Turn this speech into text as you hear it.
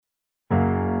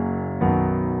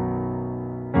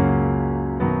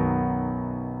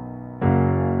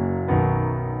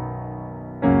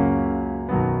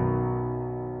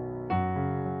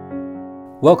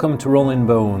Welcome to Rolling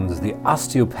Bones, the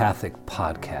osteopathic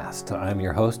podcast. I'm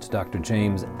your host, Dr.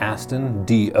 James Aston,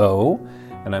 D.O.,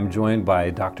 and I'm joined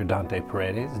by Dr. Dante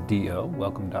Paredes, D.O.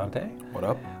 Welcome, Dante. What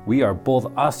up? We are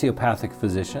both osteopathic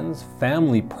physicians,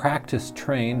 family practice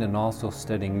trained, and also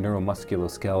studying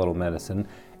neuromusculoskeletal medicine,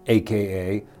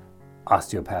 aka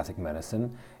osteopathic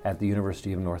medicine, at the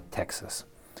University of North Texas.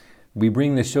 We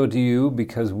bring this show to you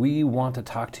because we want to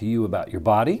talk to you about your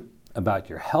body, about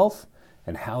your health,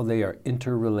 and how they are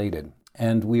interrelated.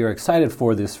 And we are excited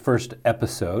for this first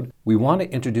episode. We want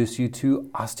to introduce you to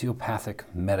osteopathic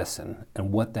medicine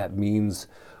and what that means,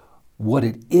 what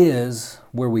it is,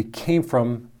 where we came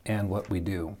from, and what we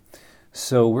do.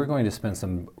 So we're going to spend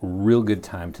some real good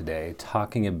time today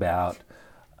talking about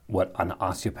what an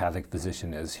osteopathic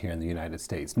physician is here in the United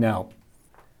States. Now,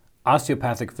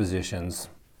 osteopathic physicians,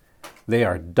 they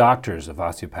are doctors of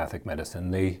osteopathic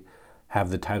medicine. They have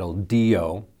the title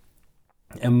DO.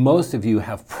 And most of you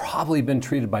have probably been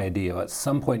treated by a DO at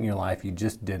some point in your life. You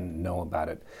just didn't know about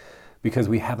it because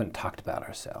we haven't talked about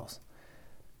ourselves.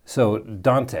 So,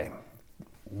 Dante,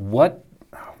 what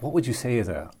would you say is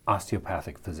an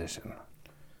osteopathic physician?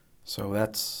 So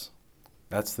that's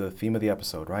the theme of the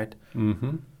episode, right?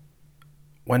 Mm-hmm.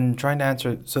 When trying to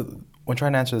answer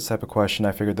this type of question,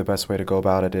 I figured the best way to go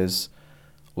about it is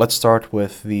let's start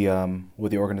with the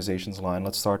organization's line.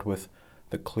 Let's start with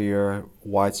the clear,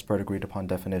 widespread, agreed-upon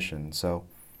definition. So,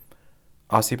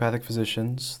 osteopathic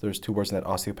physicians, there's two words in that,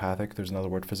 osteopathic, there's another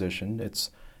word, physician.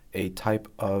 It's a type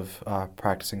of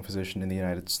practicing physician in the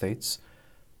United States.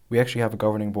 We actually have a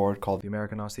governing board called the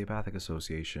American Osteopathic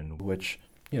Association, which,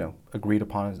 agreed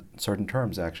upon certain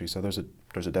terms, actually. So there's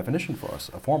a definition for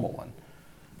us, a formal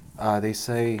one. They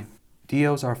say,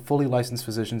 DOs are fully licensed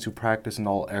physicians who practice in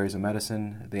all areas of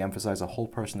medicine. They emphasize a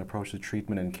whole-person approach to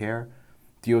treatment and care.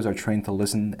 DOs are trained to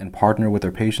listen and partner with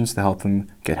their patients to help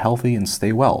them get healthy and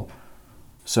stay well.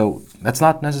 So that's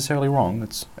not necessarily wrong.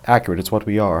 It's accurate. It's what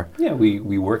we are. Yeah, we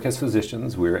work as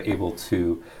physicians. We're able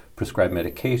to prescribe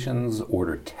medications,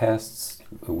 order tests.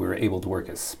 We're able to work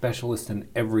as specialists in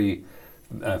every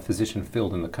physician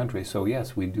field in the country. So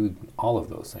yes, we do all of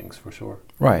those things for sure.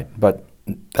 Right, but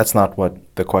that's not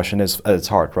what the question is at its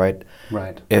heart, right?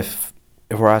 Right.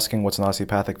 If we're asking what's an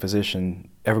osteopathic physician,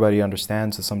 everybody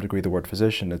understands to some degree the word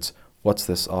physician. It's what's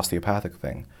this osteopathic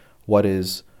thing? What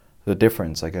is the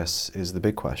difference, I guess, is the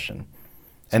big question.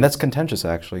 And that's contentious,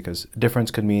 actually, because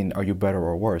difference could mean are you better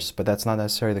or worse, but that's not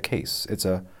necessarily the case. It's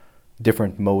a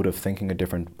different mode of thinking, a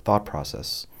different thought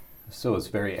process. So it's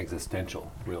very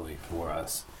existential, really, for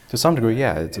us. To some degree,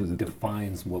 yeah. It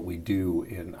defines what we do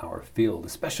in our field,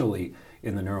 especially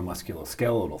in the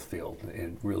neuromusculoskeletal field.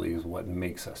 It really is what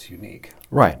makes us unique.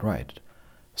 Right.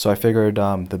 So I figured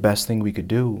the best thing we could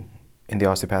do in the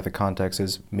osteopathic context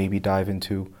is maybe dive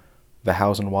into the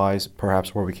hows and whys,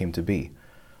 perhaps where we came to be.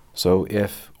 So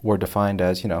if we're defined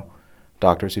as,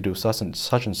 doctors who do such and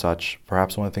such,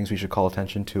 perhaps one of the things we should call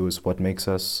attention to is what makes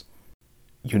us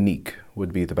unique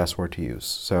would be the best word to use.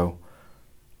 So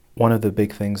one of the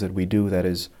big things that we do that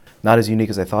is not as unique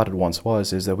as I thought it once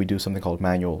was is that we do something called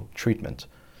manual treatment.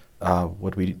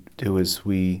 What we do is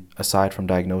we, aside from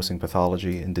diagnosing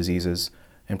pathology and diseases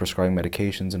and prescribing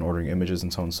medications and ordering images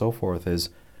and so on and so forth, is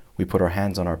we put our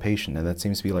hands on our patient, and that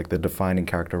seems to be like the defining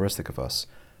characteristic of us.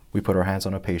 We put our hands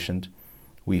on a patient,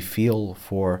 we feel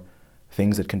for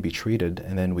things that can be treated,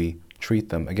 and then we treat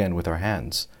them, again, with our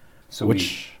hands. So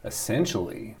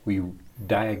we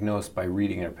diagnose by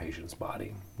reading our patient's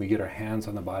body. We get our hands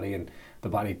on the body, and the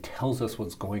body tells us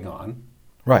what's going on.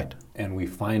 Right. And we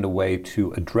find a way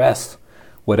to address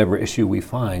whatever issue we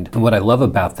find. And what I love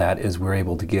about that is we're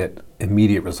able to get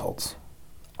immediate results.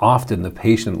 Often the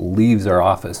patient leaves our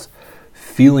office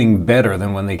feeling better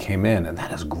than when they came in, and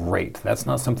that is great. That's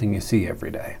not something you see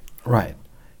every day. Right.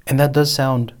 And that does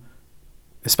sound,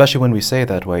 especially when we say it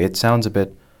that way, it sounds a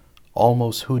bit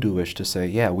almost hoodoo-ish to say,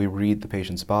 yeah, we read the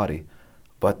patient's body.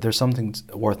 But there's something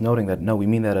worth noting that, no, we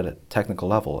mean that at a technical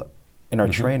level. In our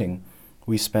training,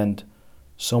 we spend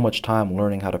so much time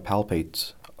learning how to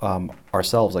palpate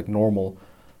ourselves, like normal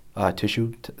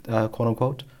tissue,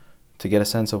 quote-unquote, to get a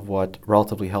sense of what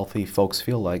relatively healthy folks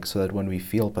feel like, so that when we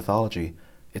feel pathology,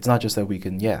 it's not just that we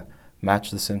can,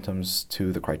 match the symptoms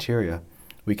to the criteria.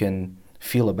 We can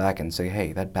feel a back and say,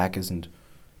 hey, that back isn't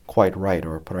quite right,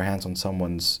 or put our hands on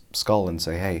someone's skull and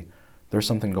say, hey, there's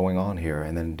something going on here,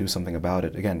 and then do something about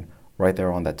it, again, right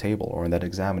there on that table or in that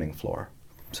examining floor.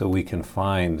 So we can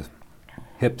find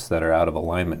hips that are out of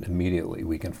alignment immediately.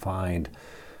 We can find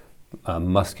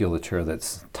musculature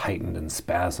that's tightened and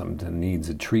spasmed and needs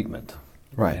a treatment.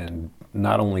 Right. And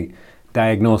not only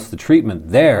diagnose the treatment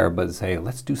there, but say,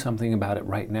 let's do something about it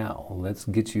right now. Let's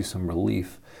get you some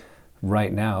relief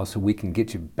right now so we can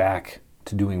get you back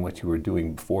to doing what you were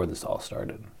doing before this all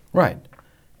started. Right.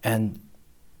 And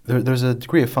there's a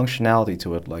degree of functionality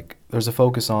to it. Like, there's a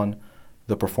focus on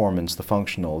the performance, the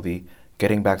functional, the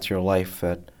getting back to your life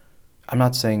that I'm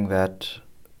not saying that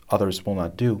others will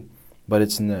not do, but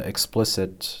it's an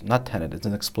explicit, not tenet, it's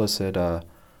an explicit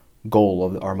goal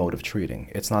of our mode of treating.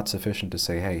 It's not sufficient to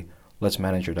say, hey, let's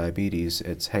manage your diabetes.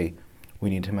 It's, hey, we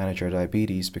need to manage your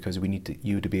diabetes because we need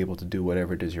you to be able to do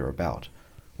whatever it is you're about,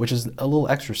 which is a little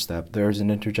extra step. There's an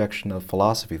interjection of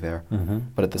philosophy there,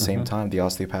 but at the same time, the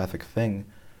osteopathic thing,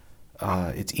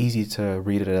 it's easy to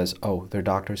read it as, oh, they're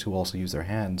doctors who also use their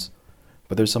hands,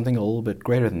 but there's something a little bit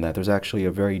greater than that. There's actually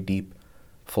a very deep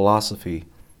philosophy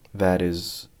that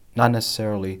is not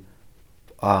necessarily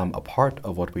a part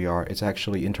of what we are. It's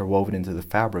actually interwoven into the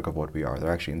fabric of what we are.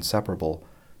 They're actually inseparable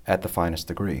at the finest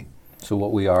degree. So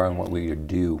what we are and what we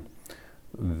do,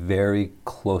 very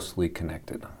closely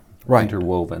connected, right,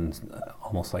 interwoven,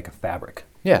 almost like a fabric.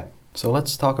 Yeah. So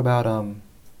let's talk about,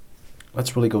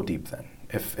 let's really go deep then.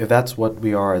 If that's what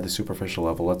we are at the superficial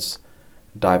level, let's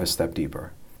dive a step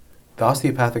deeper. The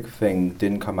osteopathic thing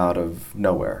didn't come out of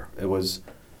nowhere. It was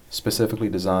specifically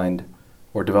designed,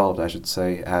 or developed, I should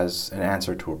say, as an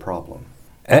answer to a problem.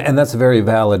 And that's a very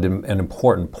valid and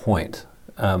important point.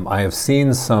 I have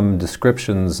seen some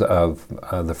descriptions of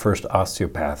the first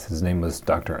osteopath. His name was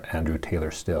Dr. Andrew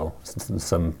Taylor Still.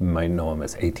 Some might know him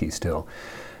as A.T. Still,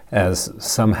 as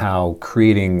somehow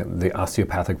creating the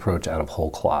osteopathic approach out of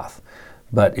whole cloth.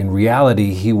 But in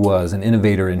reality, he was an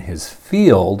innovator in his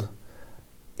field,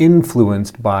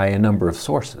 influenced by a number of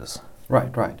sources.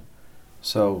 Right, right.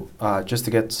 So just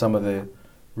to get some of the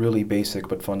really basic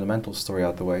but fundamental story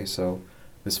out the way, so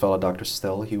this fellow, Dr.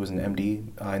 Still, he was an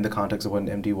MD. In the context of what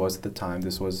an MD was at the time,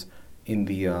 this was in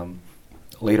the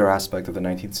later aspect of the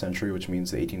 19th century, which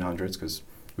means the 1800s, because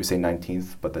we say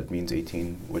 19th, but that means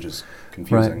 18, which is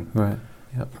confusing. Right,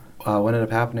 yep. What ended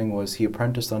up happening was he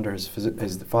apprenticed under his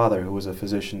father, who was a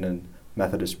physician and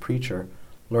Methodist preacher,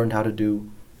 learned how to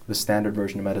do the standard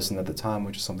version of medicine at the time,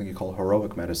 which is something you call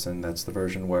heroic medicine. That's the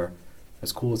version where,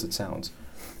 as cool as it sounds,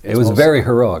 it was very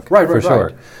heroic, for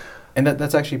sure. And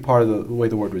that's actually part of the way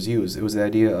the word was used. It was the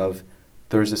idea of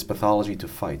there's this pathology to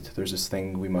fight. There's this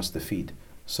thing we must defeat.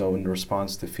 So in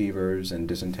response to fevers and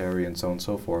dysentery and so on and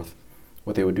so forth,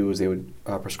 what they would do is they would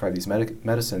prescribe these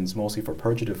medicines mostly for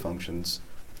purgative functions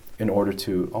in order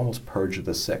to almost purge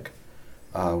the sick,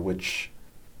 which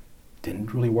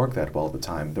didn't really work that well at the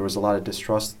time. There was a lot of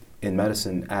distrust in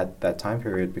medicine at that time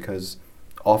period because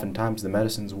oftentimes the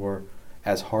medicines were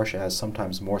as harsh as,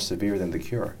 sometimes more severe than the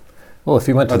cure. Well, if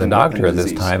you went to the doctor at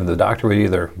this time, the doctor would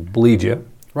either bleed you,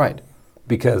 right,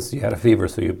 because you had a fever,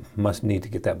 so you must need to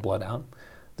get that blood out.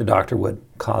 The doctor would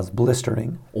cause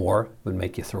blistering or would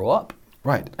make you throw up.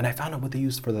 Right, and I found out what they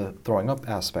used for the throwing up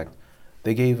aspect.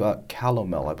 They gave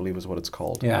calomel, I believe is what it's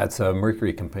called. Yeah, it's a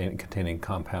mercury-containing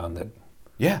compound that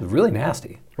is really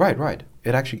nasty. Right, right.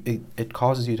 It actually, it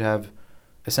causes you to have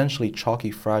essentially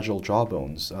chalky, fragile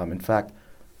jawbones. In fact,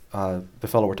 the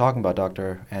fellow we're talking about,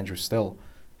 Dr. Andrew Still,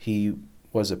 he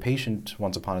was a patient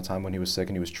once upon a time when he was sick,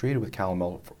 and he was treated with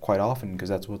calomel quite often because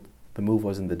that's what the move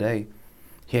was in the day.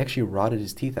 He actually rotted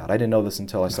his teeth out. I didn't know this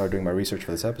until I started doing my research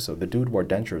for this episode. The dude wore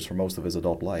dentures for most of his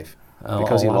adult life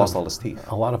because he lost all his teeth.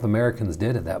 A lot of Americans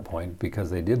did at that point because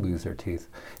they did lose their teeth.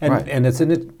 And, right. And it's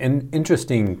an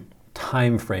interesting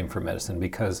time frame for medicine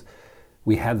because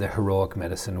we had the heroic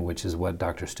medicine, which is what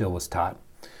Dr. Still was taught.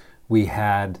 We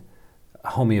had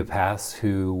homeopaths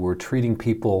who were treating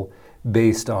people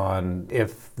based on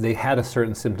if they had a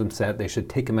certain symptom set, they should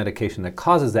take a medication that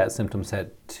causes that symptom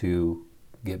set to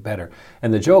get better.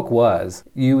 And the joke was,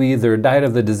 you either died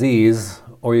of the disease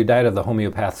or you died of the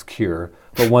homeopath's cure,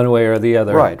 but one way or the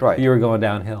other, right. You were going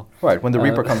downhill. Right, when the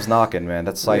Reaper comes knocking, man,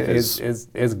 that scythe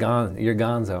is gone. You're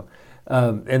gonzo.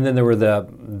 And then there were the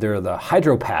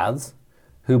hydropaths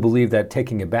who believed that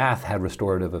taking a bath had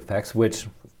restorative effects, which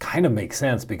kind of makes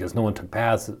sense because no one took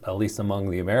baths, at least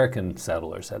among the American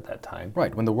settlers at that time.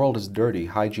 Right, when the world is dirty,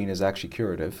 hygiene is actually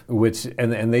curative.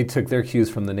 And they took their cues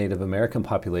from the Native American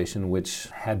population, which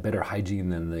had better hygiene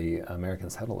than the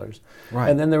American settlers. Right.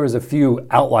 And then there was a few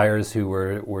outliers who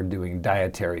were doing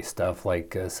dietary stuff,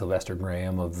 like Sylvester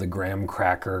Graham of the graham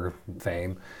cracker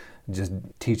fame, just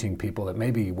teaching people that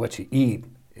maybe what you eat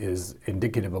is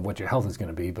indicative of what your health is going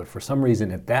to be, but for some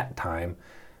reason at that time,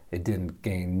 it didn't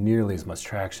gain nearly as much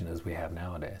traction as we have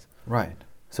nowadays. Right.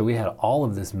 So we had all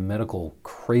of this medical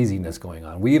craziness going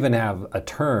on. We even have a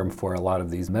term for a lot of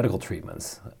these medical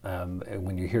treatments.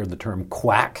 When you hear the term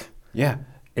quack, yeah,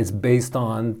 It's based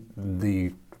on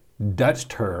the Dutch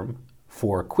term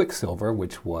for quicksilver,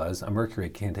 which was a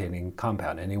mercury-containing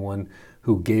compound. Anyone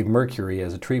who gave mercury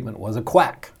as a treatment was a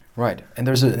quack. Right. And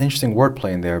there's an interesting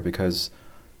wordplay in there because,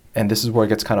 and this is where it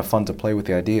gets kind of fun to play with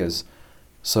the ideas.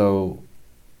 So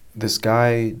this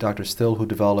guy, Dr. Still, who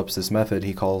develops this method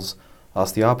he calls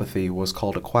osteopathy, was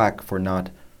called a quack for not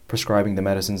prescribing the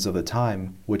medicines of the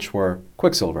time, which were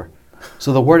quicksilver.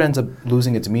 So the word ends up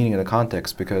losing its meaning in the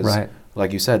context because, Right.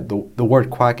 like you said, the word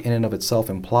quack in and of itself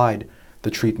implied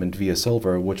the treatment via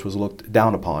silver, which was looked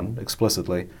down upon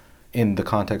explicitly in the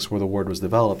context where the word was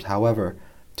developed. However,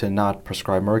 to not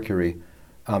prescribe mercury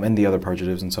and the other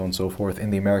purgatives and so on and so forth in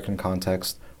the American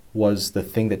context was the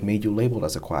thing that made you labeled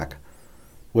as a quack,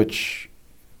 which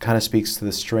kind of speaks to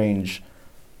the strange,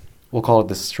 we'll call it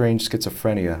the strange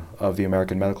schizophrenia of the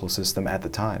American medical system at the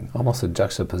time. Almost a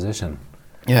juxtaposition.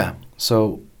 Yeah.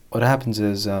 So what happens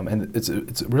is, and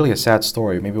it's really a sad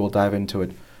story. Maybe we'll dive into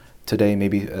it today,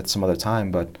 maybe at some other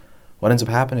time. But what ends up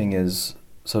happening is,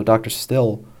 so Dr.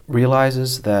 Still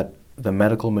realizes that the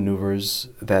medical maneuvers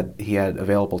that he had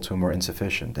available to him were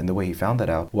insufficient. And the way he found that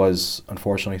out was,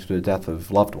 unfortunately, through the death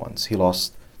of loved ones. He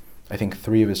lost, I think,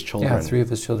 3 of his children. Yeah, 3 of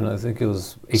his children. I think it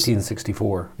was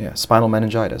 1864. Yeah, spinal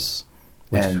meningitis.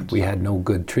 Which and we had no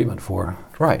good treatment for.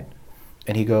 Right.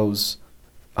 And he goes,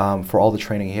 for all the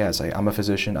training he has, I'm a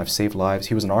physician, I've saved lives.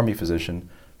 He was an Army physician,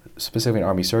 specifically an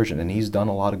Army surgeon, and he's done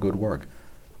a lot of good work.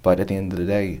 But at the end of the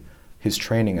day, his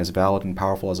training, as valid and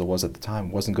powerful as it was at the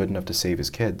time, wasn't good enough to save his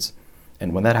kids.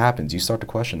 And when that happens, you start to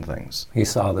question things. He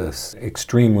saw this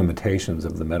extreme limitations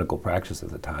of the medical practice at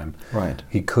the time. Right.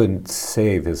 He couldn't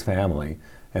save his family,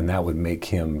 and that would make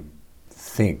him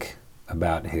think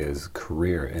about his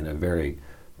career in a very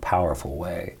powerful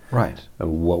way. Right. Of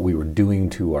what we were doing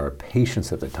to our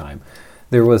patients at the time.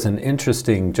 There was an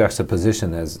interesting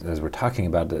juxtaposition, as we're talking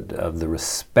about, of the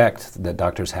respect that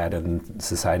doctors had in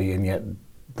society, and yet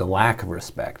the lack of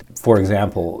respect. For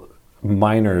example,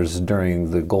 miners during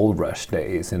the gold rush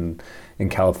days in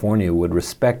California would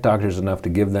respect doctors enough to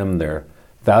give them their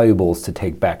valuables to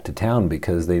take back to town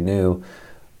because they knew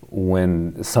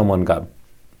when someone got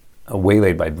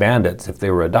waylaid by bandits, if they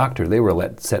were a doctor, they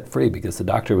were set free because the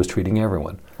doctor was treating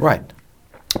everyone. Right.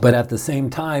 But at the same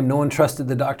time, no one trusted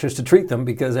the doctors to treat them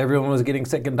because everyone was getting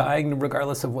sick and dying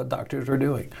regardless of what doctors were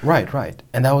doing. Right, right.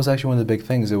 And that was actually one of the big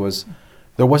things.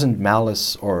 There wasn't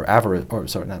malice or avarice, or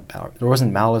sorry, not avarice. There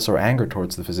wasn't malice or anger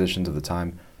towards the physicians of the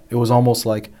time. It was almost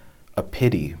like a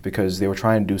pity because they were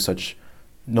trying to do such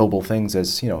noble things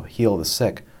as, heal the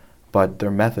sick, but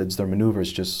their methods, their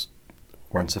maneuvers just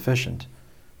weren't sufficient.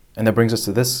 And that brings us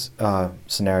to this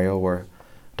scenario where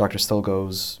Dr. Still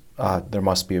goes, there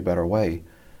must be a better way.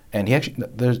 And he actually,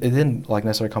 it didn't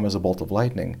necessarily come as a bolt of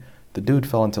lightning. The dude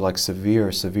fell into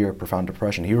severe, profound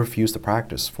depression. He refused to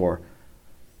practice for,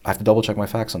 I have to double check my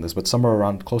facts on this, but somewhere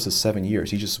around close to 7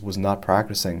 years. He just was not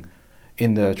practicing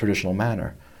in the traditional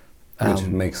manner. Which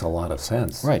makes a lot of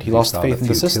sense. Right, he lost faith in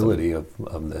the system. The futility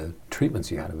of the treatments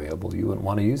you had available, you wouldn't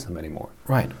want to use them anymore.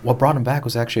 Right. What brought him back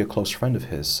was actually a close friend of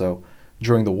his. So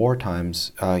during the war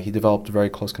times, he developed very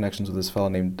close connections with this fellow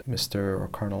named Mr. or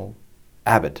Colonel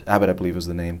Abbott. Abbott, I believe, was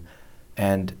the name.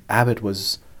 And Abbott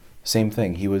was same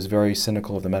thing. He was very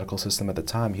cynical of the medical system at the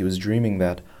time. He was dreaming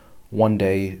that one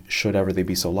day, should ever they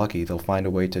be so lucky, they'll find a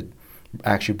way to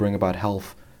actually bring about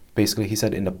health. Basically, he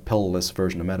said, in a pill-less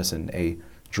version of medicine, a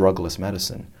drugless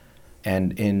medicine.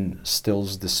 And in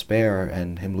Still's despair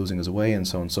and him losing his way and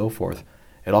so on and so forth,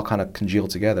 it all kind of congealed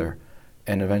together.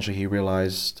 And eventually he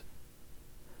realized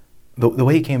the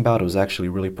way he came about it was actually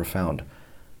really profound.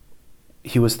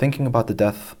 He was thinking about the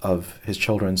death of his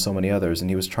children and so many others, and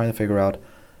he was trying to figure out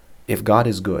if God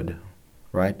is good,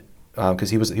 right? Because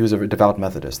he was a devout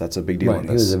Methodist. That's a big deal in this.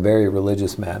 He was a very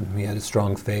religious man. He had a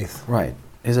strong faith. Right.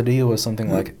 His idea was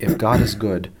something like, if God is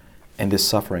good and this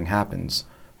suffering happens,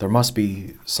 there must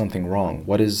be something wrong.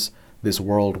 What is this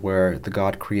world where the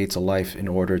God creates a life in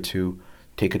order to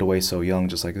take it away so young,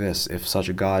 just like this? If such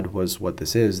a God was what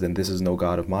this is, then this is no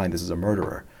God of mine. This is a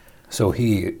murderer. So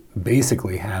he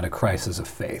basically had a crisis of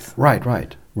faith. Right,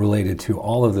 right. Related to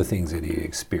all of the things that he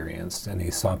experienced. And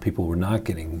he saw people were not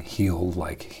getting healed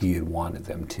like he had wanted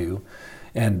them to.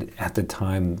 And at the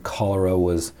time, cholera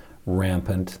was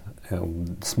rampant.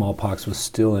 Smallpox was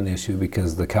still an issue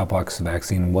because the cowpox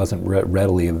vaccine wasn't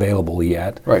readily available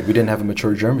yet. Right, we didn't have a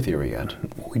mature germ theory yet.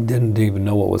 We didn't even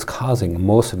know what was causing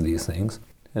most of these things.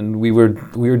 And we were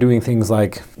doing things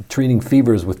like treating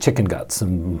fevers with chicken guts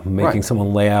and making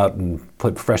someone lay out and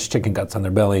put fresh chicken guts on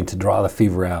their belly to draw the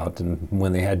fever out. And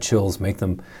when they had chills, make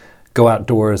them go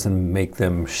outdoors and make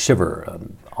them shiver.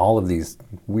 All of these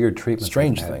weird treatments.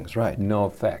 Strange things, right. No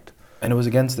effect. And it was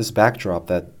against this backdrop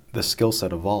that the skill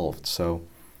set evolved. So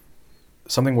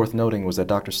something worth noting was that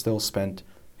Dr. Still spent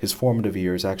his formative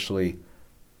years actually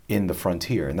in the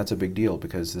frontier, and that's a big deal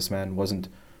because this man wasn't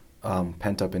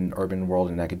pent up in urban world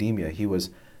and academia. He was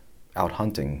out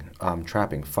hunting,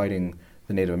 trapping, fighting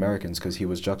the Native Americans because he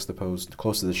was juxtaposed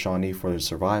close to the Shawnee for his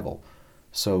survival.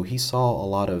 So he saw a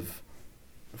lot of,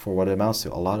 for what it amounts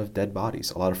to, a lot of dead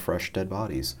bodies, a lot of fresh dead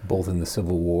bodies. Both in the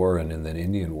Civil War and in the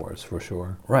Indian Wars, for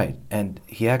sure. Right, and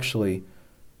he actually,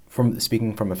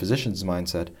 speaking from a physician's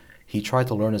mindset, he tried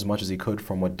to learn as much as he could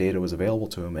from what data was available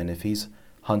to him, and if he's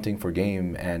hunting for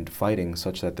game and fighting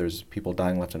such that there's people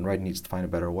dying left and right and needs to find a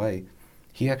better way,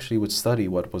 he actually would study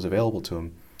what was available to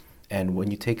him. And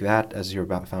when you take that as your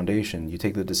foundation, you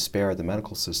take the despair of the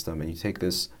medical system, and you take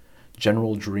this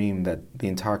general dream that the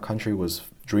entire country was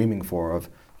dreaming for of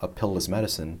a pill-less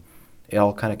medicine, it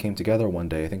all kind of came together one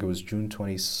day. I think it was June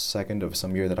 22nd of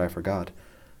some year that I forgot,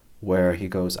 where he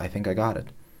goes, I think I got it.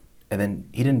 And then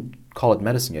he didn't call it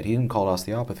medicine yet. He didn't call it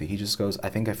osteopathy. He just goes, I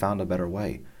think I found a better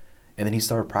way. And then he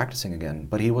started practicing again.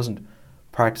 But he wasn't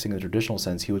practicing in the traditional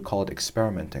sense. He would call it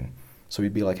experimenting. So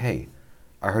he'd be like, hey,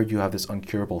 I heard you have this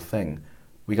uncurable thing.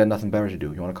 We got nothing better to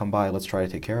do. You want to come by? Let's try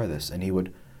to take care of this. And he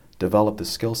would develop the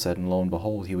skill set, and lo and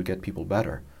behold, he would get people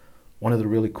better. One of the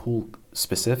really cool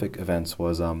specific events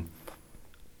was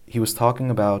he was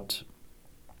talking about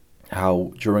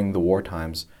how during the war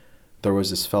times there was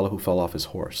this fellow who fell off his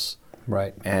horse.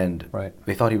 Right. And right.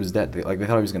 They thought he was dead. They thought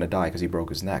he was going to die because he broke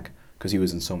his neck, because he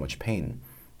was in so much pain.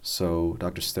 So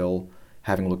Dr. Still,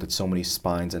 having looked at so many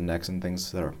spines and necks and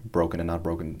things that are broken and not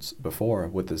broken before,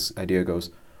 with this idea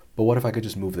goes, but what if I could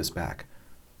just move this back?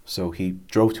 So he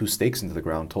drove 2 stakes into the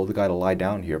ground, told the guy to lie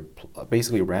down here,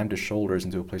 basically rammed his shoulders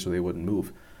into a place where they wouldn't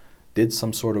move, did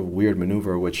some sort of weird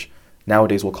maneuver, which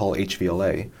nowadays we'll call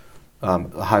HVLA,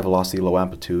 a high velocity, low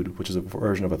amplitude, which is a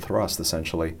version of a thrust,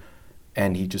 essentially.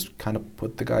 And he just kind of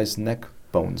put the guy's neck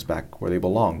bones back where they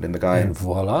belonged. And the guy... And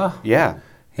voila. Yeah.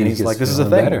 And he's like, this is a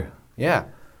thing. Better. Yeah.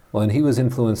 Well, and he was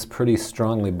influenced pretty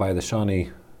strongly by the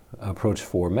Shawnee approach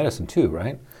for medicine too,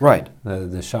 right? Right.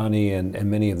 The Shawnee and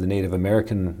many of the Native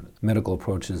American medical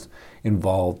approaches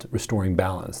involved restoring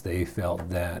balance. They felt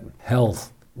that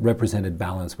health represented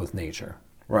balance with nature.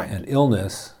 Right. And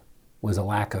illness was a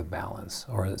lack of balance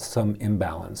or some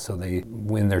imbalance. So they,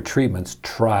 in their treatments,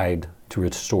 tried to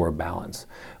restore balance,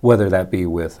 whether that be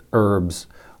with herbs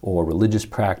or religious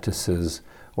practices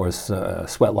or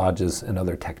sweat lodges and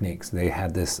other techniques. They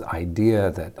had this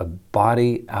idea that a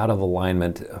body out of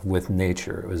alignment with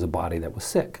nature was a body that was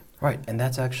sick. Right, and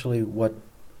that's actually what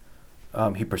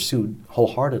he pursued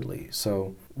wholeheartedly.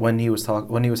 So when he was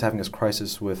having his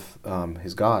crisis with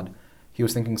his God, he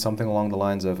was thinking something along the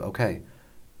lines of, okay,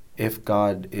 if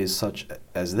God is such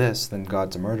as this, then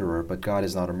God's a murderer, but God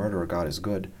is not a murderer, God is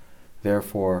good.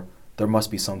 Therefore, there must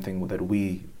be something that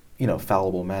we,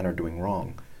 fallible men are doing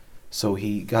wrong. So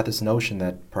he got this notion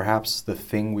that perhaps the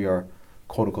thing we are,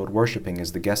 quote-unquote, worshiping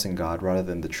is the guessing God rather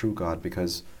than the true God,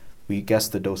 because we guess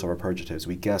the dose of our purgatives.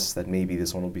 We guess that maybe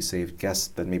this one will be saved, guess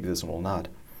that maybe this one will not.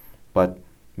 But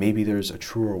maybe there's a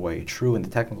truer way, true in the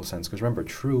technical sense, because remember,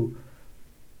 true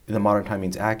in the modern time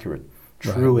means accurate.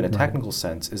 True in a technical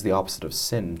sense is the opposite of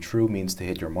sin. True means to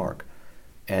hit your mark,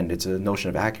 and it's a notion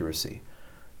of accuracy.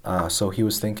 So he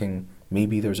was thinking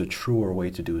maybe there's a truer way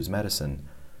to do his medicine.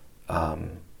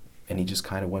 And he just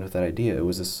kind of went with that idea. It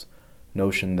was this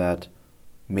notion that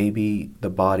maybe the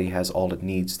body has all it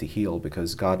needs to heal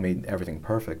because God made everything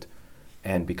perfect.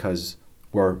 And because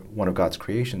we're one of God's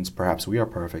creations, perhaps we are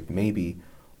perfect. Maybe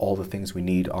all the things we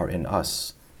need are in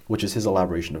us, which is his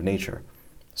elaboration of nature.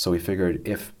 So he figured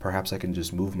if perhaps I can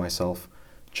just move myself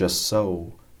just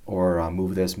so, or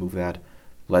move this, move that,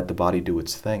 let the body do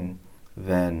its thing,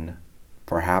 then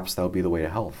perhaps that would be the way to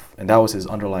health. And that was his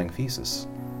underlying thesis.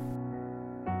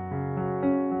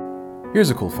 Here's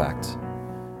a cool fact.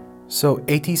 So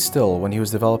A.T. Still, when he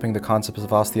was developing the concepts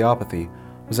of osteopathy,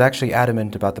 was actually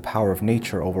adamant about the power of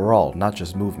nature overall, not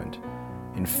just movement.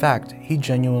 In fact, he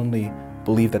genuinely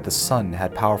believed that the sun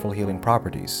had powerful healing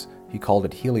properties. He called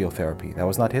it heliotherapy. That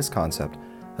was not his concept.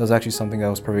 That was actually something that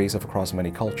was pervasive across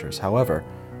many cultures. However,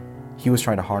 he was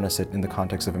trying to harness it in the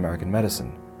context of American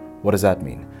medicine. What does that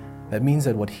mean? That means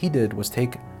that what he did was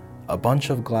take a bunch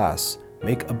of glass,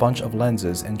 make a bunch of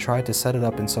lenses, and try to set it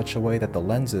up in such a way that the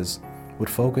lenses would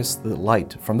focus the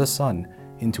light from the sun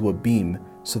into a beam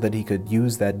so that he could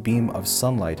use that beam of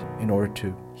sunlight in order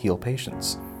to heal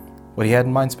patients. What he had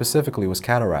in mind specifically was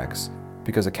cataracts,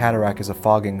 because a cataract is a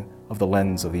fogging of the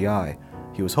lens of the eye.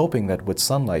 He was hoping that with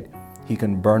sunlight, he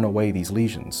can burn away these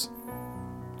lesions.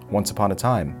 Once upon a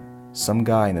time, some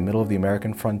guy in the middle of the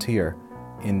American frontier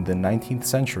in the 19th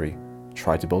century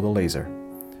tried to build a laser.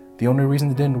 The only reason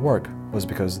it didn't work was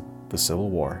because the Civil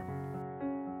War.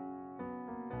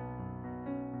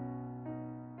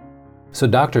 So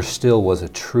Dr. Still was a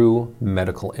true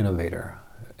medical innovator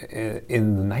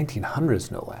in the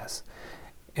 1900s, no less.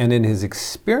 And in his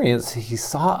experience, he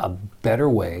saw a better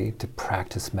way to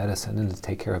practice medicine and to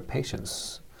take care of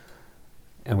patients.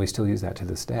 And we still use that to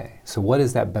this day. So what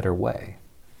is that better way?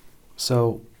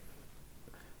 So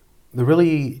the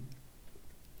really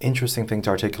interesting thing to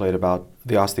articulate about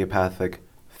the osteopathic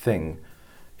thing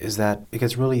is that it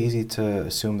gets really easy to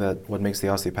assume that what makes the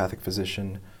osteopathic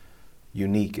physician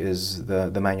unique is the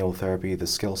manual therapy, the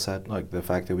skill set, like the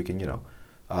fact that we can,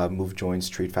 move joints,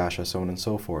 treat fascia, so on and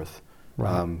so forth,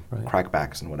 Right. crack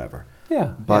backs and whatever.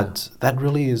 Yeah. But that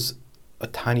really is a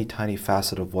tiny, tiny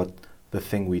facet of what the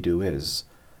thing we do is.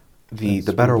 The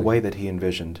better way that he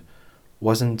envisioned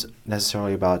wasn't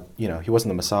necessarily about, he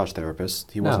wasn't a massage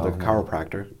therapist, he wasn't a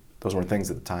chiropractor. Those weren't things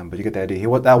at the time, but you get the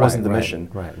idea. That wasn't the mission.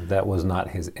 Right, that was not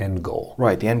his end goal.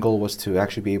 Right, the end goal was to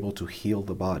actually be able to heal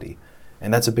the body.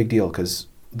 And that's a big deal because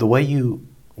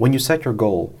when you set your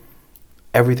goal,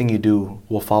 everything you do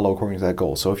will follow according to that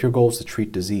goal. So if your goal is to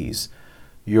treat disease,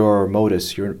 your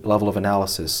modus, your level of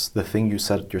analysis, the thing you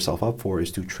set yourself up for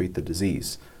is to treat the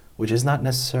disease, which is not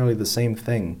necessarily the same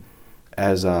thing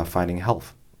as finding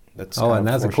health. And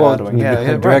that's a quote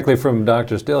directly from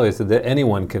Dr. Still. He said that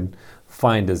anyone can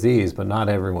find disease, but not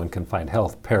everyone can find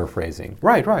health, paraphrasing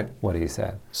right what he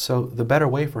said. So the better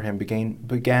way for him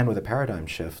began with a paradigm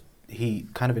shift. He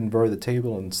kind of inverted the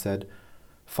table and said,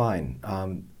 fine,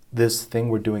 this thing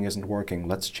we're doing isn't working.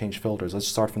 Let's change filters. Let's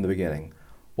start from the beginning.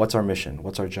 What's our mission?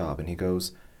 What's our job? And he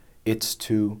goes, it's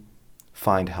to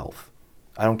find health.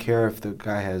 I don't care if the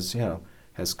guy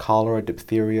has cholera,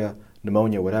 diphtheria,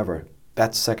 pneumonia, whatever.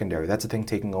 That's secondary. That's the thing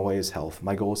taking away his health.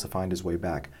 My goal is to find his way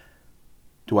back.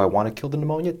 Do I want to kill the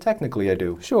pneumonia? Technically, I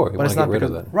do. Sure, you want to get rid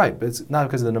of it. Right, but it's not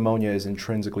because the pneumonia is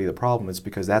intrinsically the problem. It's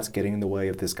because that's getting in the way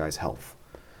of this guy's health.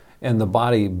 And the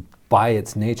body, by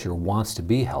its nature, wants to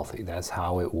be healthy. That's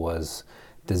how it was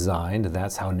designed.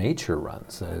 That's how nature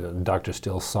runs. Dr.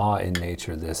 Still saw in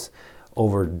nature this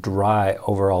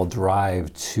overall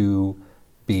drive to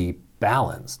be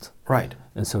balanced. Right.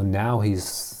 And so now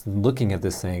he's looking at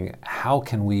this saying, how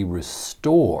can we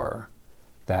restore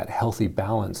that healthy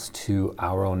balance to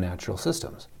our own natural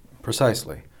systems?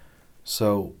 Precisely.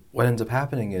 So what ends up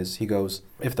happening is he goes,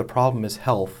 if the problem is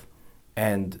health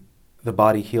and the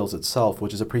body heals itself,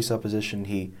 which is a presupposition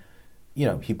he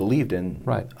believed in.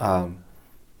 Right.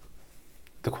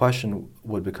 The question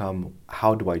would become,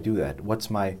 how do I do that? What's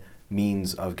my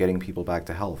means of getting people back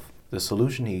to health? The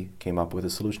solution he came up with, the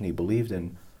solution he believed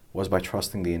in, was by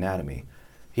trusting the anatomy.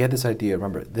 He had this idea,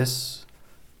 remember, this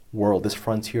world, this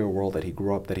frontier world that he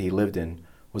grew up, that he lived in,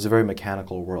 was a very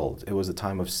mechanical world. It was a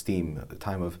time of steam, a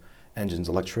time of engines.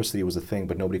 Electricity was a thing,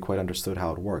 but nobody quite understood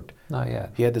how it worked. Not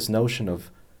yet. He had this notion of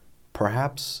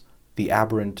perhaps the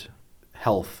aberrant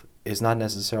health is not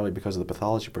necessarily because of the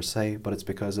pathology per se, but it's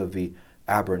because of the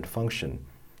aberrant function.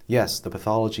 Yes, the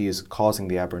pathology is causing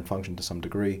the aberrant function to some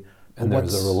degree. And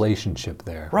there's a relationship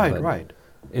there. Right.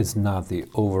 It's not the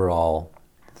overall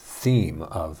theme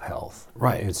of health.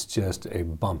 Right. It's just a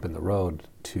bump in the road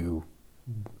to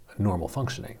normal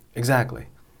functioning. Exactly.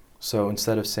 So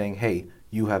instead of saying, hey,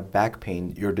 you have back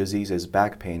pain, your disease is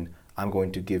back pain, I'm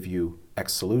going to give you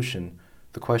X solution,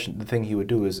 the thing he would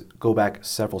do is go back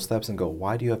several steps and go,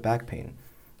 why do you have back pain?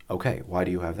 Okay, why do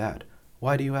you have that?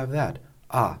 Why do you have that?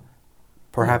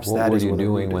 Perhaps that is what were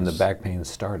you what doing when the back pain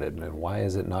started, and why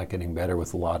is it not getting better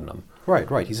with laudanum?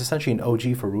 Right. He's essentially an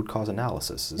OG for root cause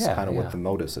analysis is kind of what the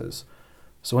modus is.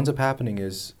 So what ends up happening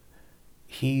is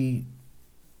he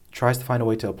tries to find a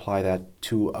way to apply that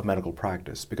to a medical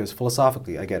practice, because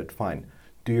philosophically, I get it, fine.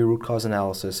 Do your root cause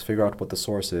analysis, figure out what the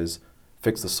source is,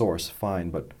 fix the source, fine,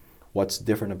 but what's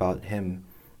different about him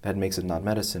that makes it not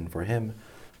medicine for him?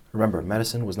 Remember,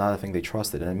 medicine was not a thing they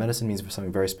trusted, and medicine means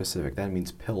something very specific. That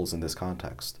means pills in this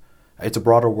context. It's a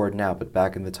broader word now, but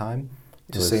back in the time,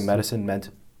 to say medicine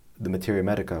meant the materia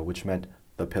medica, which meant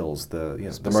the pills, the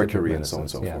mercury, and so on and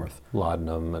so forth.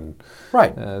 Laudanum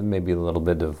and maybe a little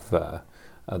bit of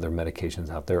other medications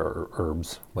out there, or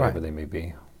herbs, whatever they may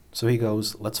be. So he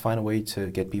goes, let's find a way to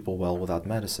get people well without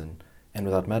medicine. And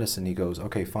without medicine, he goes,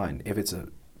 okay, fine. If it's a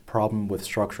problem with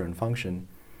structure and function,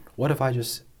 what if I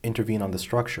just intervene on the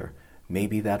structure?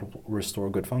 Maybe that will restore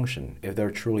good function. If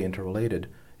they're truly interrelated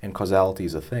and causality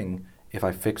is a thing, if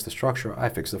I fix the structure, I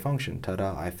fix the function.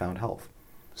 Ta-da, I found health.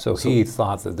 So he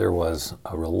thought that there was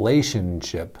a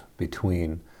relationship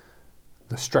between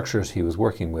the structures he was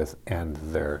working with and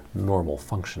their normal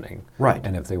functioning. Right.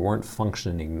 And if they weren't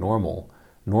functioning normal,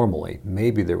 normally.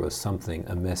 Maybe there was something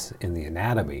amiss in the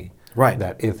anatomy Right.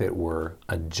 that if it were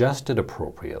adjusted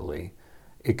appropriately,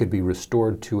 it could be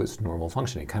restored to its normal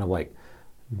functioning. Kind of like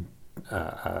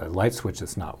a light switch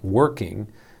that's not working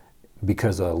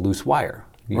because of a loose wire.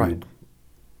 You Right.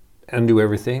 undo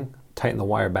everything, tighten the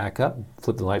wire back up,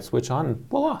 flip the light switch on, and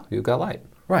voila, you've got light.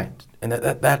 Right. And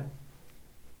that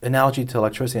analogy to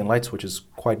electricity and light switch is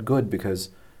quite good because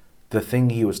the thing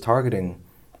he was targeting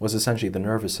was essentially the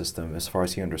nervous system as far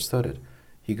as he understood it.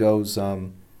 He goes,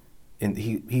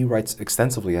 he writes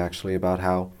extensively actually about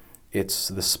how it's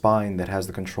the spine that has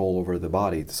the control over the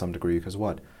body to some degree because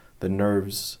what? The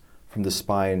nerves from the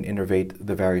spine innervate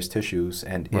the various tissues,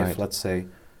 and if, Right. let's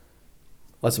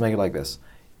make it like this.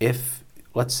 If,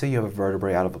 let's say you have a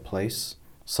vertebrae out of a place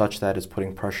such that it's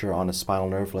putting pressure on a spinal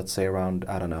nerve, let's say around,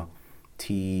 I don't know,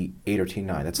 T8 or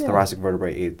T9. That's Yeah. thoracic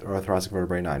vertebrae 8 or thoracic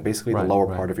vertebrae 9. Basically Right, the lower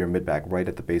right. part of your mid-back, right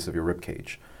at the base of your rib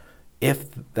cage. If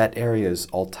that area is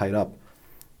all tied up,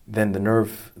 then the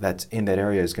nerve that's in that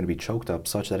area is going to be choked up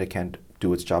such that it can't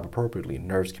do its job appropriately.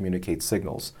 Nerves communicate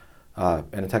signals.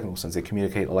 In a technical sense, they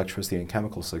communicate electricity and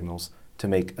chemical signals to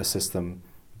make a system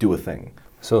do a thing.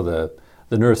 So the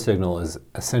nerve signal is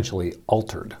essentially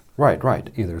altered, Right, right.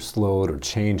 either slowed or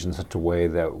changed in such a way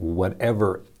that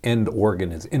whatever end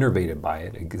organ is innervated by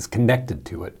it, is connected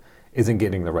to it, isn't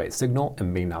getting the right signal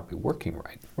and may not be working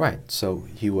right. Right. So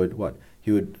he would what?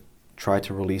 He would try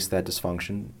to release that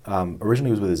dysfunction.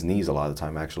 Originally, it was with his knees a lot of the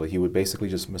time, actually. He would basically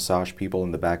just massage people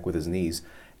in the back with his knees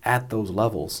at those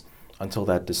levels until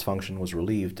that dysfunction was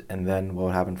relieved. And then what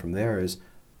would happen from there is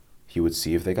he would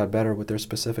see if they got better with their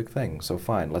specific thing. So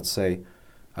fine, let's say,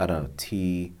 I don't know,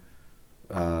 T9,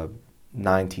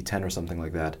 T10 or something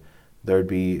like that. There'd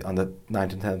be on the 9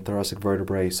 to 10 thoracic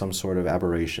vertebrae some sort of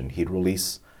aberration. He'd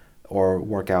release or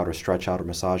work out or stretch out or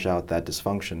massage out that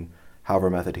dysfunction,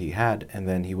 however method he had, and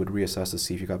then he would reassess to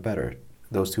see if you got better.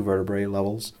 Those two vertebrae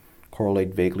levels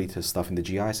correlate vaguely to stuff in the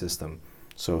GI system.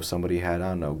 So if somebody had, I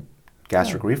don't know,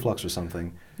 gastric reflux or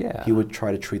something, Yeah. he would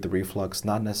try to treat the reflux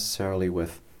not necessarily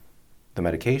with the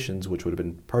medications, which would have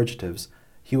been purgatives.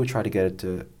 He would try to get it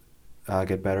to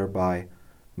get better by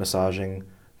massaging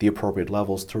the appropriate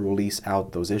levels to release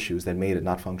out those issues that made it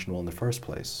not functional in the first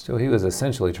place. So he was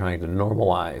essentially trying to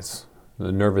normalize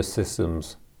the nervous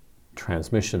system's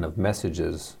transmission of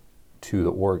messages to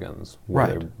the organs,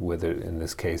 Right. whether in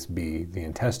this case be the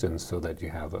intestines, so that you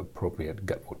have appropriate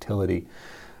gut motility,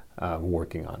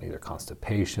 working on either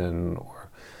constipation or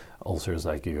ulcers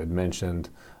like you had mentioned,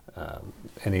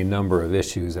 any number of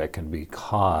issues that can be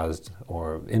caused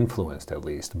or influenced at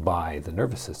least by the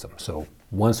nervous system. So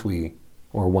once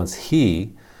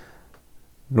he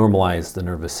normalized the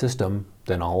nervous system,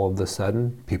 then all of a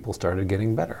sudden people started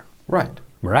getting better, Right.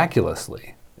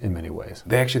 miraculously in many ways.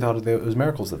 They actually thought it was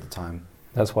miracles at the time,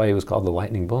 That's why he was called the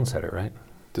lightning bone setter, right?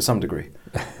 to some degree.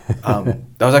 That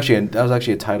was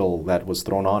actually a title that was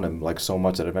thrown on him like so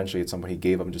much that eventually at some point he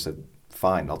gave up and just said,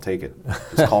 "Fine, I'll take it.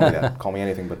 Just call me that. Call me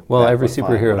anything but." Well, that, every but fine,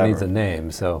 superhero whatever." needs a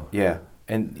name, so Yeah,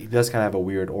 and he does kind of have a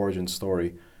weird origin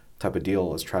story type of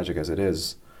deal, as tragic as it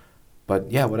is.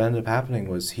 But yeah, what ended up happening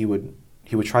was he would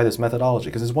try this methodology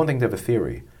because it's one thing to have a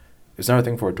theory, it's another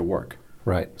thing for it to work.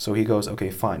 right. So he goes, okay,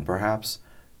 fine, perhaps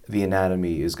the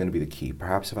anatomy is going to be the key.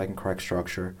 Perhaps if I can correct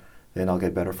structure, then I'll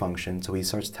get better function. So he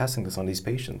starts testing this on these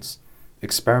patients.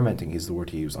 Experimenting is the word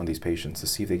he used on these patients to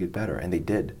see if they get better, and they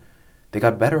did. They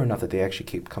got better enough that they actually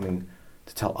keep coming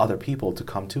to tell other people to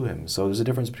come to him. So there's a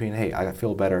difference between, hey, I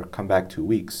feel better, come back 2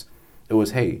 weeks. It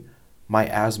was, hey, my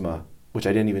asthma, which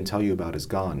I didn't even tell you about, is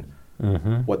gone.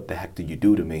 Mm-hmm. What the heck did you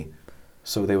do to me?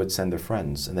 So they would send their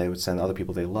friends, and they would send other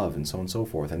people they love, and so on and so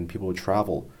forth. And people would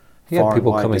travel He had far and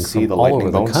people wide coming to see from the all lightning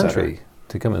over the bone country setter.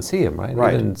 to come and see him, right?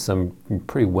 Right. Even some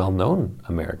pretty well-known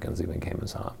Americans even came and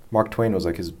saw him. Mark Twain was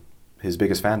like his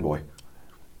biggest fanboy,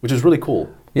 which is really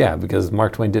cool. Yeah, because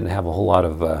Mark Twain didn't have a whole lot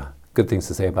of good things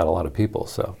to say about a lot of people,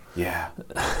 so. Yeah.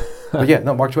 But yeah,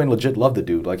 no, Mark Twain legit loved the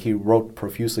dude. Like, he wrote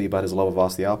profusely about his love of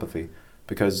osteopathy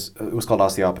because it was called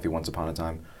osteopathy once upon a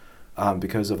time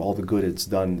because of all the good it's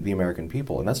done the American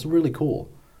people. And that's really cool.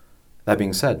 That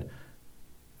being said,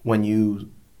 when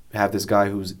you have this guy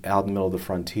who's out in the middle of the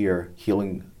frontier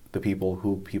healing the people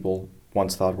who people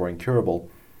once thought were incurable,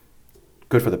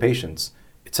 good for the patients,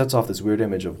 it sets off this weird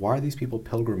image of why are these people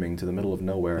pilgriming to the middle of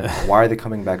nowhere? Why are they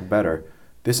coming back better?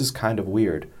 This is kind of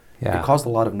weird. Yeah. It caused a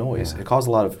lot of noise. Yeah. It caused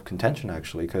a lot of contention,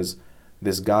 actually, because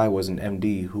this guy was an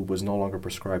MD who was no longer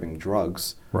prescribing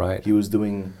drugs. Right. He was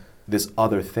doing this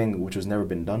other thing which has never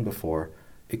been done before.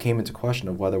 It came into question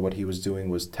of whether what he was doing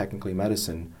was technically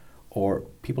medicine, or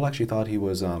people actually thought he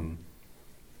was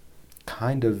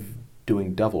kind of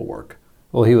doing devil work,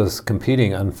 Well, he was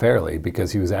competing unfairly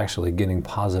because he was actually getting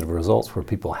positive results where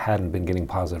people hadn't been getting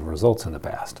positive results in the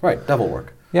past. Right, devil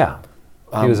work. Yeah.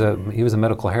 He was a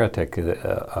medical heretic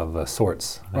of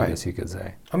sorts, I guess you could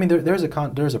say. I mean, there's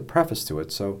a preface to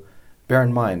it, so bear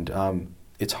in mind,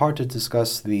 it's hard to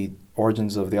discuss the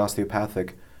origins of the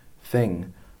osteopathic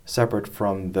thing separate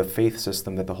from the faith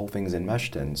system that the whole thing is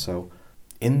enmeshed in. So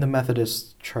in the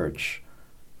Methodist Church,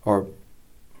 or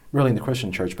really in the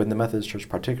Christian Church, but in the Methodist Church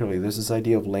particularly, there's this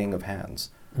idea of laying of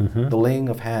hands. Mm-hmm. The laying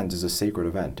of hands is a sacred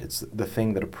event. It's the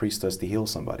thing that a priest does to heal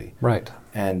somebody. Right.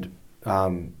 And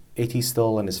A.T.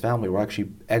 Still and his family were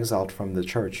actually exiled from the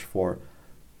church for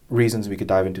reasons we could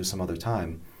dive into some other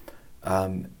time.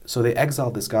 So they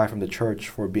exiled this guy from the church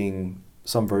for being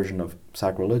some version of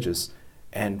sacrilegious,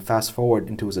 and fast forward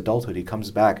into his adulthood, he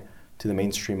comes back to the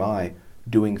mainstream eye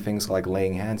doing things like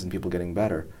laying hands and people getting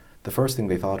better. The first thing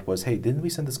they thought was, hey, didn't we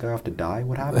send this guy off to die?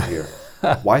 What happened here?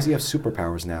 Why does he have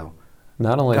superpowers now?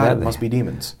 Not only God, that, it must be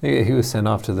demons. He was sent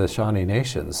off to the Shawnee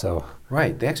Nation, so...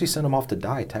 Right, they actually sent him off to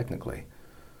die, technically.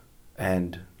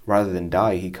 And rather than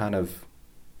die, he kind of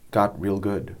got real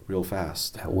good, real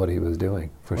fast. At what he was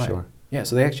doing, for sure. Yeah,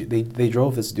 so they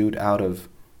drove this dude out of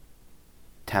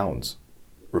towns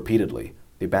repeatedly.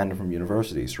 They banned him from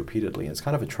universities repeatedly. And it's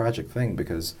kind of a tragic thing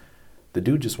because the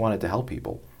dude just wanted to help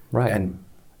people. Right. And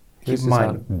He's keep in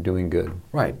mind, not doing good.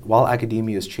 Right, while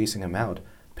academia is chasing him out,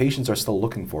 patients are still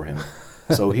looking for him.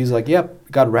 So he's like, yep,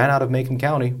 got ran out of Macon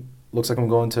County. Looks like I'm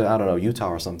going to, I don't know, Utah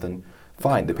or something.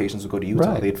 Fine, the patients would go to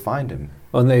Utah. Right. They'd find him.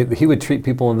 Well, and he would treat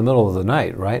people in the middle of the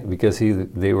night, right? Because he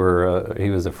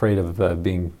was afraid of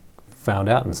being found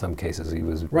out in some cases. He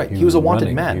was right. He was a wanted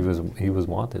running. man. He was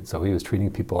wanted, so he was treating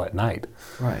people at night.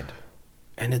 Right,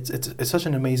 and it's such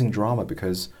an amazing drama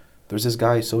because there's this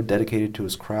guy so dedicated to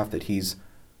his craft that he's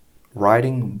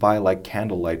riding by like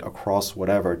candlelight across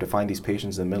whatever to find these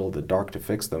patients in the middle of the dark to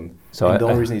fix them. So and the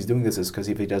only reason he's doing this is because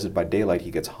if he does it by daylight, he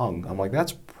gets hung. I'm like,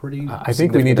 that's pretty. I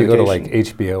think we need to go to like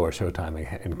HBO or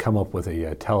Showtime and come up with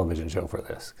a television show for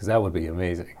this because that would be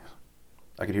amazing.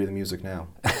 I could hear the music now.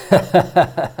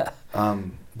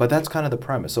 But that's kind of the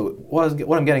premise. So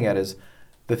what I'm getting at is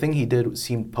the thing he did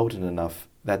seemed potent enough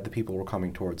that the people were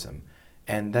coming towards him.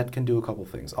 And that can do a couple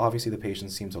things. Obviously, the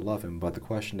patients seem to love him, but the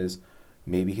question is,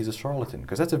 maybe he's a charlatan,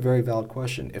 because that's a very valid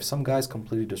question. If some guy's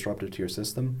completely disruptive to your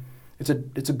system, it's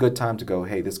a good time to go,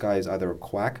 hey, this guy is either a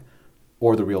quack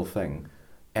or the real thing.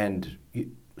 And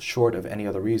short of any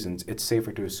other reasons, it's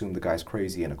safer to assume the guy's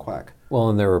crazy and a quack. Well,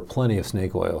 and there were plenty of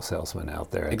snake oil salesmen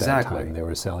out there at that time. They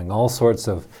were selling all sorts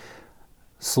of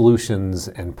solutions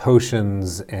and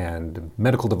potions and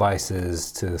medical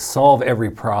devices to solve every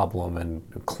problem and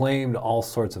claimed all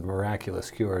sorts of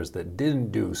miraculous cures that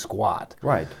didn't do squat.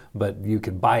 Right. But you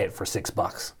could buy it for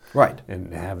 $6. Right.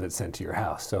 And have it sent to your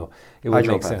house. So it would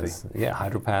make sense. Yeah,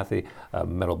 hydropathy,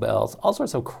 metal bells, all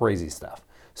sorts of crazy stuff.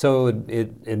 So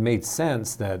it made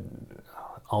sense that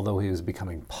although he was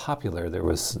becoming popular, there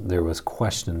was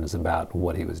questions about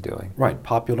what he was doing. Right.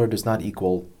 Popular does not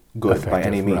equal good effective, by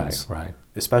any means. Right.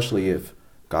 Especially if,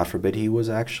 God forbid, he was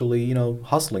actually,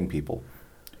 hustling people.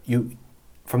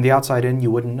 From the outside in,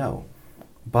 you wouldn't know.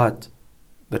 But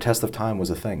the test of time was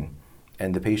a thing.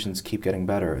 And the patients keep getting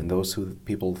better. And those who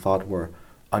people thought were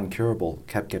uncurable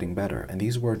kept getting better. And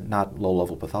these were not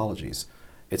low-level pathologies.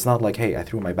 It's not like, hey, I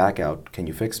threw my back out, can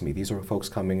you fix me? These are folks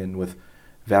coming in with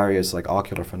various like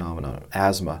ocular phenomena,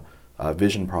 asthma,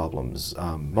 vision problems,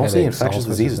 mostly infectious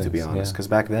diseases, to be honest. Because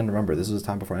back then, remember, this was a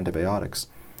time before antibiotics.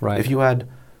 Right. If you had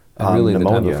really pneumonia, the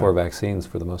time before vaccines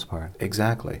for the most part.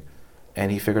 Exactly.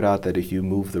 And he figured out that if you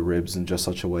move the ribs in just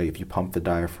such a way, if you pump the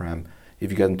diaphragm,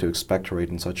 if you get them to expectorate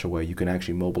in such a way, you can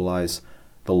actually mobilize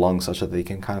the lungs such that they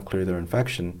can kind of clear their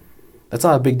infection. That's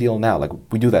not a big deal now. Like,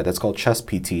 we do that. That's called chest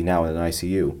PT now in an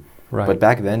ICU. Right. But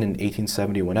back then, in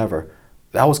 1870, whenever,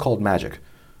 that was called magic.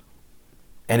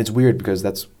 And it's weird because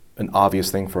that's an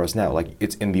obvious thing for us now. Like,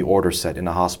 it's in the order set in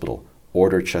a hospital.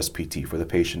 Order chest PT for the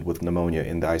patient with pneumonia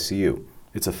in the ICU.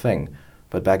 It's a thing.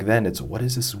 But back then, it's, what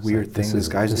is this weird thing this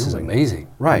guy's doing? This is amazing.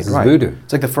 Right, this is right. voodoo.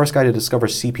 It's like the first guy to discover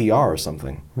CPR or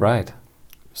something. Right.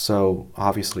 So,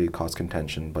 obviously, it caused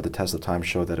contention, but the test of time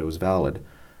showed that it was valid.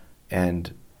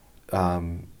 And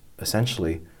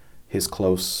essentially, his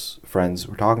close friends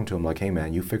were talking to him like, hey,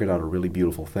 man, you figured out a really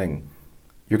beautiful thing.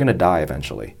 You're going to die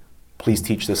eventually. Please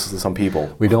teach this to some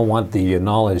people. We don't want the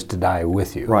knowledge to die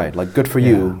with you. Right, like, good for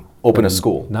you, open a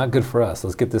school. Not good for us.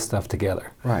 Let's get this stuff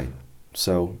together. Right.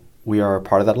 So we are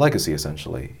part of that legacy,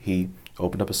 essentially. He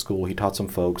opened up a school. He taught some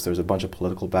folks. There's a bunch of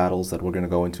political battles that we're going to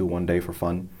go into one day for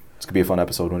fun. It's going to be a fun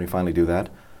episode when we finally do that.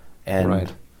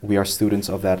 And we are students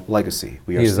of that legacy.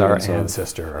 We are He is our students of-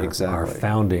 ancestor, our exactly.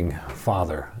 founding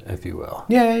father, if you will.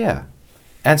 Yeah.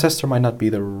 Ancestor might not be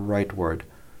the right word.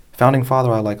 Founding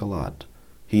father I like a lot.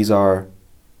 He's our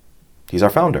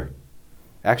founder.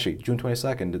 Actually, June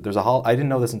 22nd, there's I didn't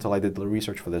know this until I did the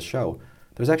research for this show.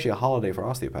 There's actually a holiday for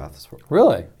osteopaths.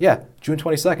 Really? Yeah, June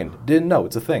 22nd. Didn't know.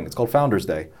 It's a thing. It's called Founders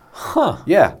Day. Huh.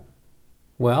 Yeah,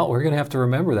 Well, we're going to have to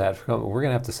remember that. We're going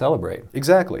to have to celebrate.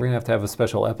 exactly. We're going to have a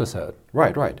special episode.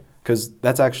 Right. Because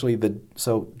that's actually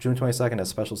so June 22nd has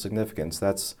special significance.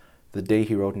 That's the day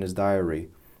he wrote in his diary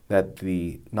that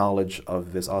the knowledge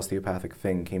of this osteopathic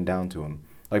thing came down to him,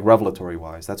 like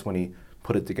revelatory-wise. That's when he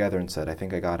put it together and said, I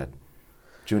think I got it.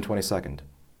 June 22nd.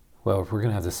 Well, we're going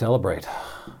to have to celebrate.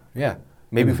 Yeah,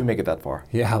 maybe if we make it that far.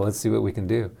 Yeah, let's see what we can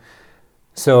do.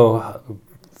 So,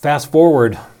 fast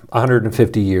forward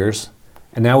 150 years,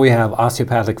 and now we have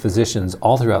osteopathic physicians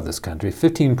all throughout this country.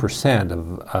 15%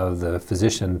 of the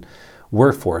physician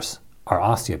workforce are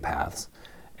osteopaths,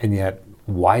 and yet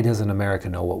why doesn't America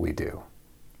know what we do?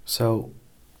 So,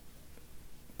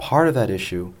 part of that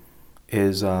issue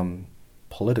is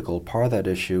political. Part of that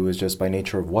issue is just by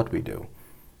nature of what we do.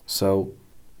 So,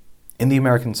 in the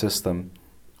American system,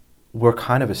 we're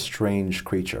kind of a strange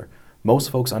creature. Most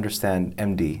folks understand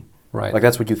MD. Right. Like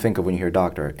that's what you think of when you hear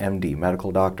doctor, MD,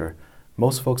 medical doctor.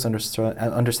 Most folks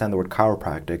understand the word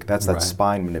chiropractic. That's that Right.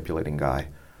 spine manipulating guy.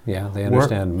 Yeah, they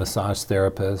understand massage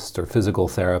therapist or physical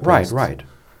therapist. Right.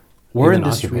 We're in Even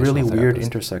this really occupational weird therapist.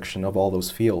 intersection of all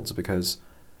those fields because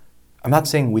I'm not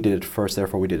saying we did it first,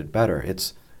 therefore we did it better.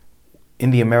 It's in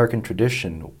the American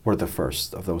tradition, we're the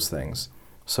first of those things.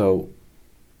 So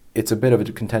it's a bit of a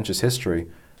contentious history,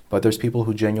 but there's people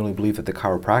who genuinely believe that the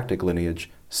chiropractic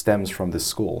lineage stems from this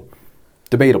school.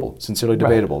 Debatable, sincerely Right.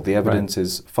 debatable. The evidence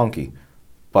is funky,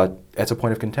 but it's a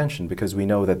point of contention because we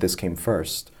know that this came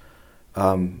first.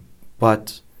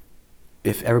 But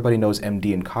if everybody knows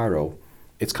MD and chiro,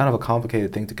 it's kind of a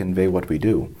complicated thing to convey what we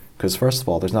do. Because first of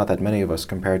all, there's not that many of us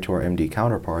compared to our MD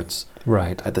counterparts.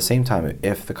 Right. At the same time,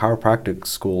 if the chiropractic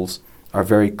schools are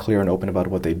very clear and open about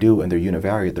what they do and they're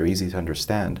univariate, they're easy to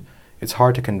understand, it's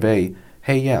hard to convey,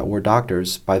 hey, yeah, we're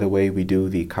doctors, by the way, we do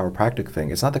the chiropractic thing.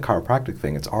 It's not the chiropractic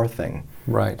thing, it's our thing.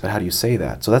 Right. But how do you say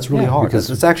that? So that's really Yeah, hard. because-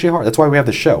 It's actually hard. That's why we have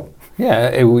the show.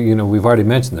 Yeah, we've already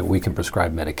mentioned that we can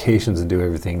prescribe medications and do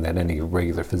everything that any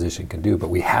regular physician can do, but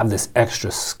we have this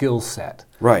extra skill set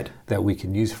Right. that we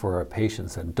can use for our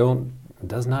patients that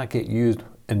does not get used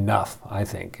enough, I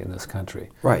think, in this country.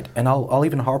 Right. And I'll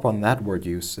even harp on that word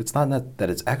use. It's not that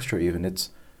it's extra even, it's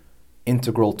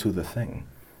integral to the thing.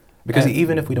 Because And-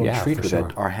 even if we don't yeah, treat for with sure.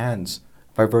 it, our hands,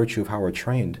 by virtue of how we're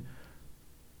trained,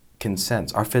 can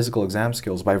sense. Our physical exam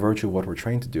skills, by virtue of what we're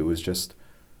trained to do, is just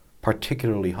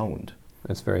particularly honed.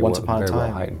 It's very Once well, upon a very well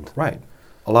time, heightened. right.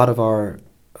 A lot of our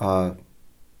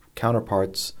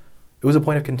counterparts, it was a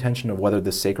point of contention of whether the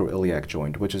sacroiliac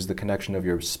joint, which is the connection of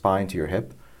your spine to your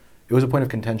hip, it was a point of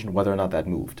contention whether or not that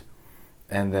moved.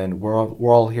 And then we're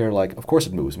all here like, of course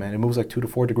it moves, man. It moves like 2 to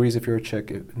 4 degrees if you're a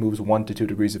chick. It moves 1 to 2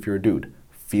 degrees if you're a dude.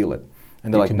 Feel it.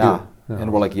 And they're You like, can do nah. it. No.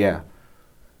 And we're like, yeah.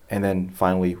 And then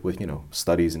finally, with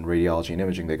studies in radiology and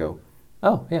imaging, they go,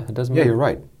 Oh, yeah, it does move. yeah, you're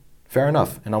right. Fair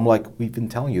enough. And I'm like, we've been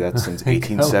telling you that since Come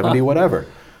 1870, on. whatever.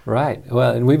 Right.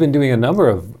 Well, and we've been doing a number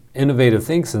of innovative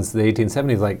things since the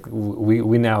 1870s. Like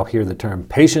we now hear the term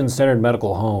patient-centered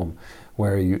medical home,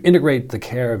 where you integrate the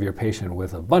care of your patient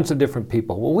with a bunch of different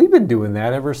people. Well, we've been doing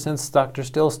that ever since Dr.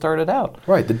 Still started out.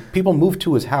 Right. The people moved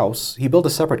to his house. He built a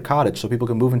separate cottage so people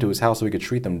could move into his house so he could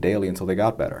treat them daily until they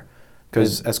got better.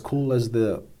 Because as cool as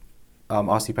the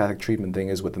osteopathic treatment thing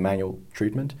is with the manual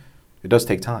treatment, it does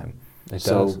take time. It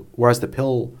so does. whereas the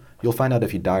pill, you'll find out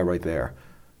if you die right there.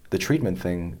 The treatment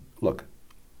thing, look,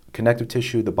 connective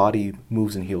tissue, the body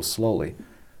moves and heals slowly.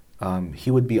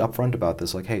 He would be upfront about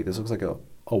this, like, hey, this looks like a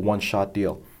one-shot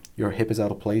deal. Your hip is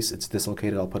out of place, it's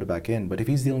dislocated, I'll put it back in. But if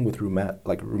he's dealing with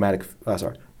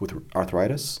with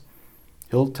arthritis,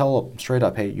 he'll tell them straight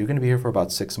up, hey, you're going to be here for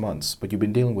about 6 months, but you've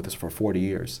been dealing with this for 40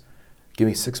 years. Give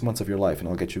me 6 months of your life and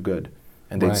I'll get you good.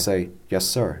 And they'd Right. say, yes,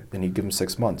 sir. Then he'd give them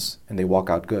 6 months and they walk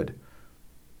out good.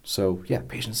 So, yeah,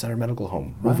 patient-centered medical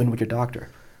home. Move in with your doctor.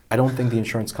 I don't think the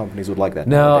insurance companies would like that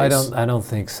No, nowadays. I don't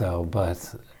think so.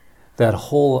 But that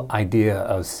whole idea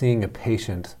of seeing a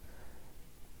patient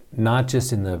not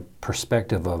just in the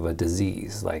perspective of a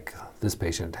disease, like this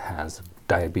patient has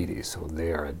diabetes, so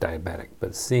they are a diabetic,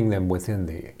 but seeing them within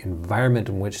the environment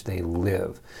in which they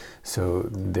live. So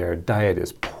their diet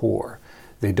is poor,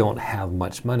 they don't have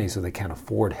much money, so they can't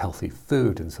afford healthy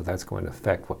food, and so that's going to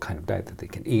affect what kind of diet that they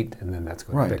can eat, and then that's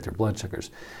going to affect their blood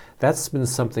sugars. That's been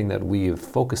something that we have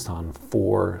focused on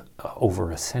for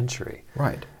over a century.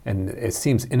 Right. And it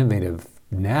seems innovative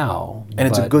now. And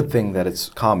it's a good thing that it's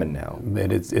common now.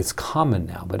 It's common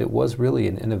now, but it was really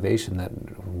an innovation that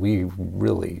we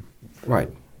really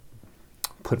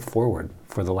put forward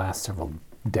for the last several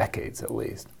decades at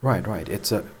least. Right.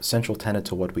 It's a central tenet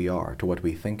to what we are, to what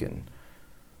we think in.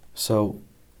 So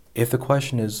if the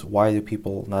question is why do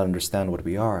people not understand what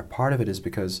we are, part of it is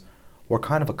because we're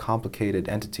kind of a complicated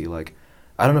entity. Like,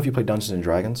 I don't know if you play Dungeons and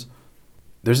Dragons.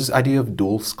 There's this idea of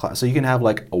dual class. So you can have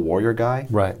like a warrior guy,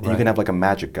 and you can have like a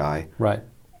magic guy. Right.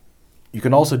 You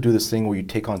can also do this thing where you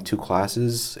take on two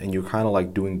classes and you're kind of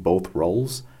like doing both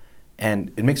roles.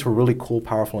 And it makes for really cool,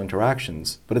 powerful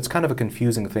interactions. But it's kind of a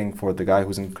confusing thing for the guy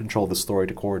who's in control of the story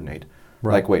to coordinate.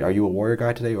 Right. Like, wait, are you a warrior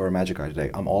guy today or a magic guy today?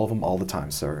 I'm all of them all the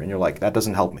time, sir. And you're like, that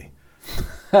doesn't help me.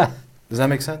 Does that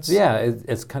make sense? Yeah,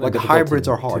 it's kind of like hybrids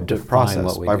are hard to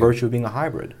process by virtue of being a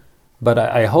hybrid. But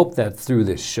I hope that through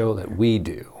this show that we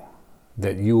do,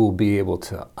 that you will be able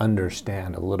to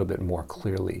understand a little bit more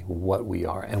clearly what we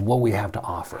are and what we have to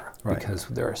offer. Right. Because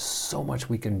there is so much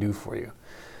we can do for you,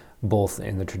 both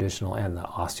in the traditional and the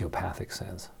osteopathic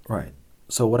sense. Right.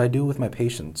 So what I do with my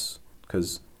patients,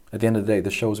 because at the end of the day,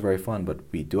 this show is very fun, but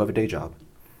we do have a day job.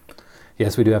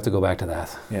 Yes, we do have to go back to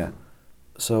that. Yeah.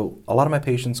 So a lot of my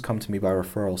patients come to me by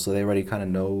referral, so they already kind of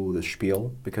know the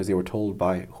spiel because they were told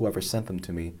by whoever sent them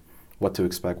to me what to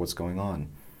expect, what's going on.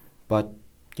 But,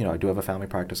 you know, I do have a family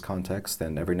practice context,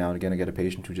 and every now and again I get a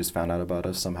patient who just found out about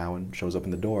us somehow and shows up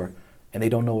in the door, and they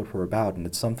don't know what we're about, and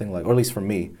it's something like, or at least for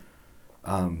me,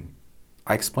 I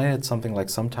explain it something like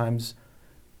sometimes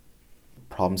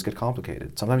problems get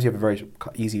complicated. Sometimes you have a very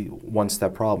easy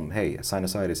one-step problem. Hey,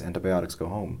 sinusitis, antibiotics, go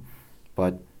home.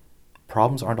 But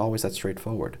problems aren't always that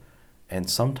straightforward. And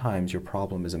sometimes your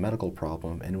problem is a medical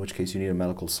problem, in which case you need a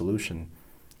medical solution.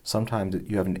 Sometimes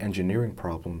you have an engineering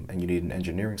problem and you need an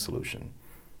engineering solution.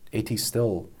 A.T.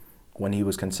 Still, when he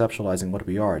was conceptualizing what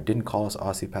we are, didn't call us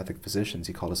osteopathic physicians,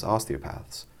 he called us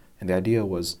osteopaths. And the idea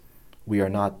was we are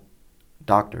not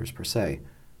doctors per se.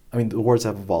 I mean, the words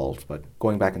have evolved, but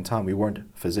going back in time, we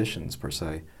weren't physicians per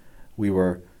se. We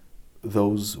were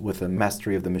those with a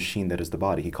mastery of the machine that is the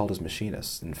body. He called us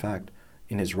machinists. In fact,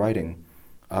 in his writing,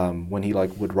 when he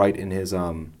would write in his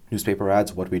newspaper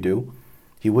ads what we do,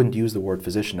 he wouldn't use the word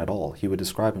physician at all. He would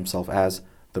describe himself as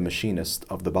the machinist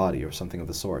of the body or something of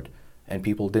the sort. And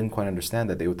people didn't quite understand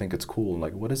that. They would think it's cool and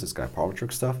like, what is this guy, power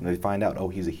trick stuff? And they find out, oh,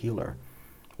 he's a healer.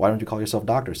 Why don't you call yourself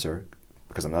doctor, sir?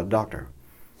 Because I'm not a doctor.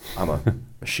 I'm a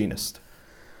machinist.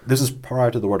 This is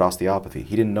prior to the word osteopathy.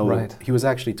 He didn't know. Right. He was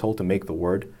actually told to make the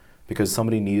word because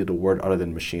somebody needed a word other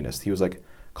than machinist. He was like,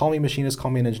 call me machinist, call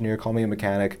me an engineer, call me a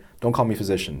mechanic, don't call me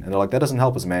physician. And they're like, that doesn't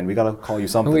help us, man. We got to call you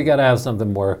something. We got to have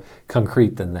something more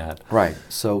concrete than that. Right.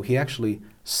 So he actually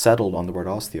settled on the word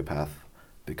osteopath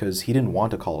because he didn't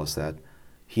want to call us that.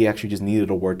 He actually just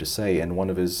needed a word to say, and one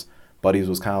of his buddies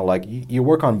was kind of like, you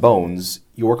work on bones,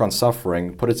 you work on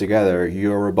suffering, put it together,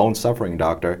 you're a bone suffering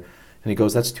doctor. And he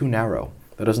goes, that's too narrow.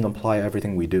 That doesn't imply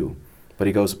everything we do. But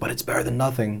he goes, but it's better than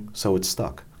nothing, so it's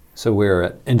stuck. So we're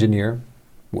an engineer,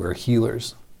 we're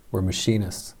healers, we're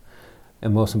machinists.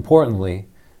 And most importantly,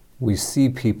 we see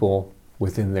people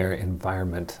within their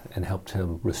environment and help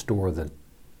to restore the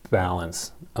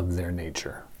balance of their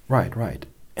nature. Right.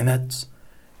 And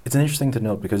it's an interesting to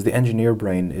note because the engineer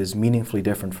brain is meaningfully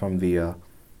different from the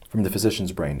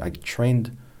physician's brain. I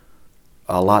trained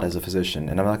a lot as a physician,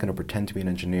 and I'm not going to pretend to be an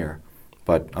engineer,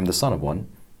 but I'm the son of one.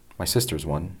 My sister's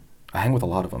one. I hang with a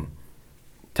lot of them.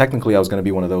 Technically, I was going to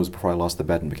be one of those before I lost the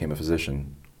bet and became a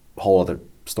physician. Whole other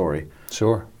story.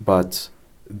 Sure. But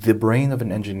the brain of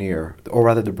an engineer, or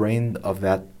rather the brain of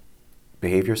that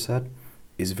behavior set,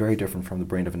 is very different from the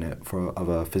brain of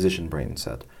a physician brain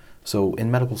set. So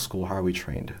in medical school, how are we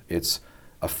trained? It's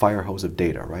a fire hose of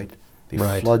data, right? They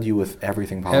flood you with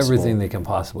everything possible. Everything they can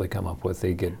possibly come up with,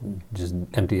 they get just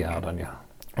empty out on you.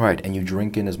 Right, and you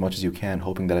drink in as much as you can,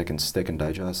 hoping that it can stick and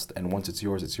digest. And once it's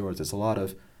yours, it's yours. It's a lot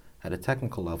of, at a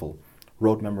technical level,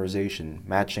 rote memorization,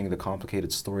 matching the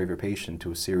complicated story of your patient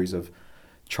to a series of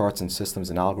charts and systems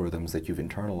and algorithms that you've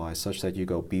internalized, such that you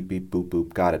go beep, beep, boop,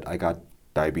 boop, got it. I got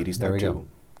diabetes type 2. There we go.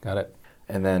 Got it.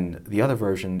 And then the other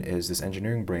version is this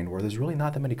engineering brain where there's really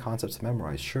not that many concepts to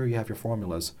memorize. Sure, you have your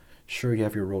formulas. Sure, you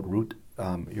have your rote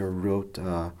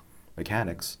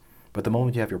mechanics. But the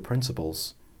moment you have your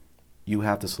principles, you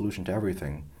have the solution to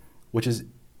everything, which is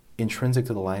intrinsic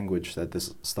to the language that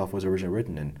this stuff was originally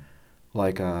written in.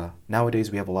 Like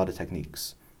nowadays, we have a lot of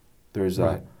techniques. There's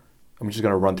I'm just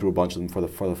going to run through a bunch of them for the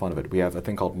fun of it. We have a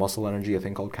thing called muscle energy, a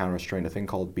thing called counter strain, a thing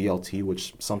called BLT,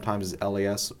 which sometimes is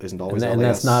LAS, isn't always LAS. And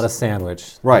that's not a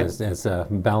sandwich. Right. It's a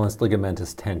balanced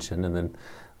ligamentous tension, and then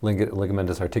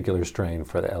ligamentous articular strain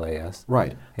for the LAS.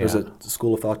 Right. There's Yeah. a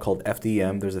school of thought called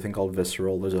FDM. There's a thing called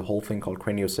visceral. There's a whole thing called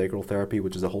craniosacral therapy,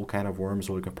 which is a whole can of worms.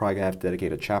 We're probably gonna have to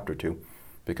dedicate a chapter to,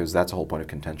 because that's a whole point of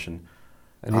contention.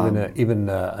 And even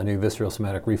a new visceral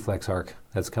somatic reflex arc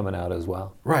that's coming out as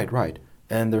well. Right.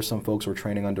 And there's some folks we're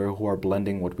training under who are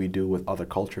blending what we do with other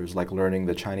cultures, like learning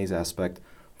the Chinese aspect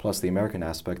plus the American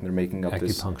aspect, and they're making up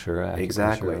Acupuncture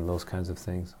exactly, and those kinds of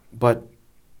things. But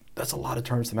that's a lot of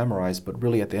terms to memorize, but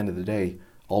really at the end of the day,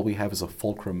 all we have is a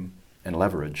fulcrum and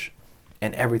leverage.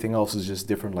 And everything else is just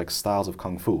different, like styles of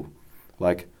Kung Fu.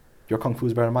 Like, your Kung Fu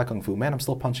is better than my Kung Fu. Man, I'm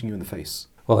still punching you in the face.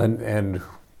 Well, and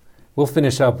we'll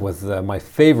finish up with my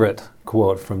favorite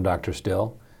quote from Dr.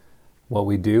 Still. What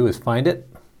we do is find it,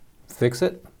 fix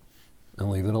it, and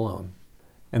leave it alone.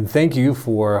 And thank you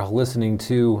for listening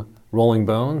to Rolling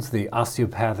Bones, the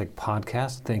osteopathic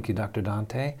podcast. Thank you, Dr.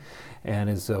 Dante. And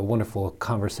it's a wonderful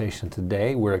conversation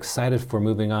today. We're excited for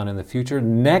moving on in the future.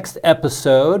 Next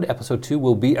episode 2,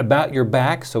 will be about your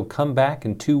back. So come back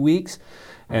in 2 weeks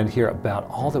and hear about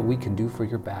all that we can do for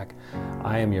your back.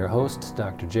 I am your host,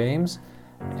 Dr. James,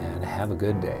 and have a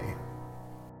good day.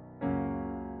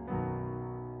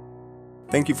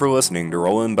 Thank you for listening to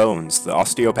Rollin' Bones, the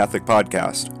osteopathic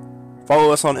podcast.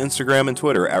 Follow us on Instagram and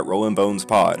Twitter at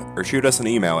RollinBonesPod, or shoot us an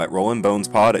email at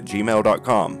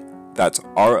rollinbonespod@gmail.com. That's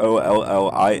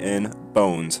ROLLIN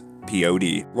Bones,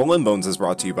 POD. Rollin' Bones is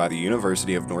brought to you by the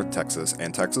University of North Texas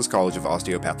and Texas College of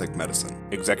Osteopathic Medicine.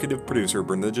 Executive producer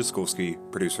Brenda Jaskulski,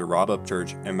 producer Rob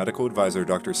Upchurch, and medical advisor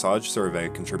Dr. Saj Survey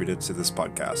contributed to this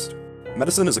podcast.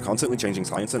 Medicine is a constantly changing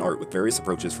science and art with various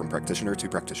approaches from practitioner to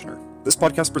practitioner. This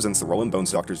podcast presents the Rollin'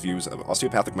 Bones doctor's views of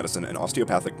osteopathic medicine and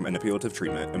osteopathic manipulative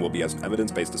treatment and will be as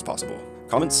evidence-based as possible.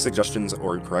 Comments, suggestions,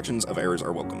 or corrections of errors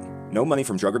are welcome. No money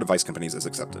from drug or device companies is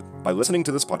accepted. By listening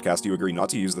to this podcast, you agree not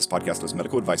to use this podcast as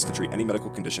medical advice to treat any medical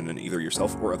condition in either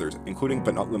yourself or others, including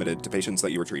but not limited to patients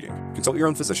that you are treating. Consult your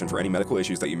own physician for any medical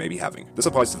issues that you may be having. This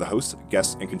applies to the host,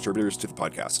 guests, and contributors to the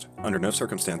podcast. Under no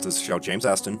circumstances shall James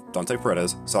Aston, Dante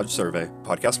Paredes, Saj Survey,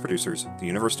 podcast producers, the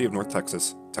University of North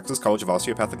Texas, Texas College of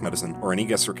Osteopathic Medicine, or any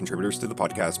guests or contributors to the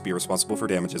podcast be responsible for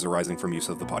damages arising from use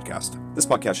of the podcast. This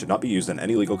podcast should not be used in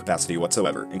any legal capacity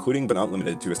whatsoever, including but not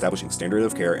limited to establishing standard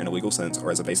of care in a legal sense or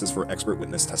as a basis for expert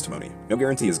witness testimony. No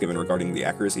guarantee is given regarding the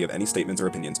accuracy of any statements or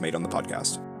opinions made on the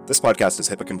podcast. This podcast is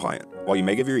HIPAA compliant. While you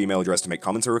may give your email address to make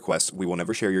comments or requests, we will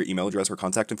never share your email address or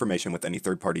contact information with any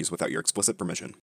third parties without your explicit permission.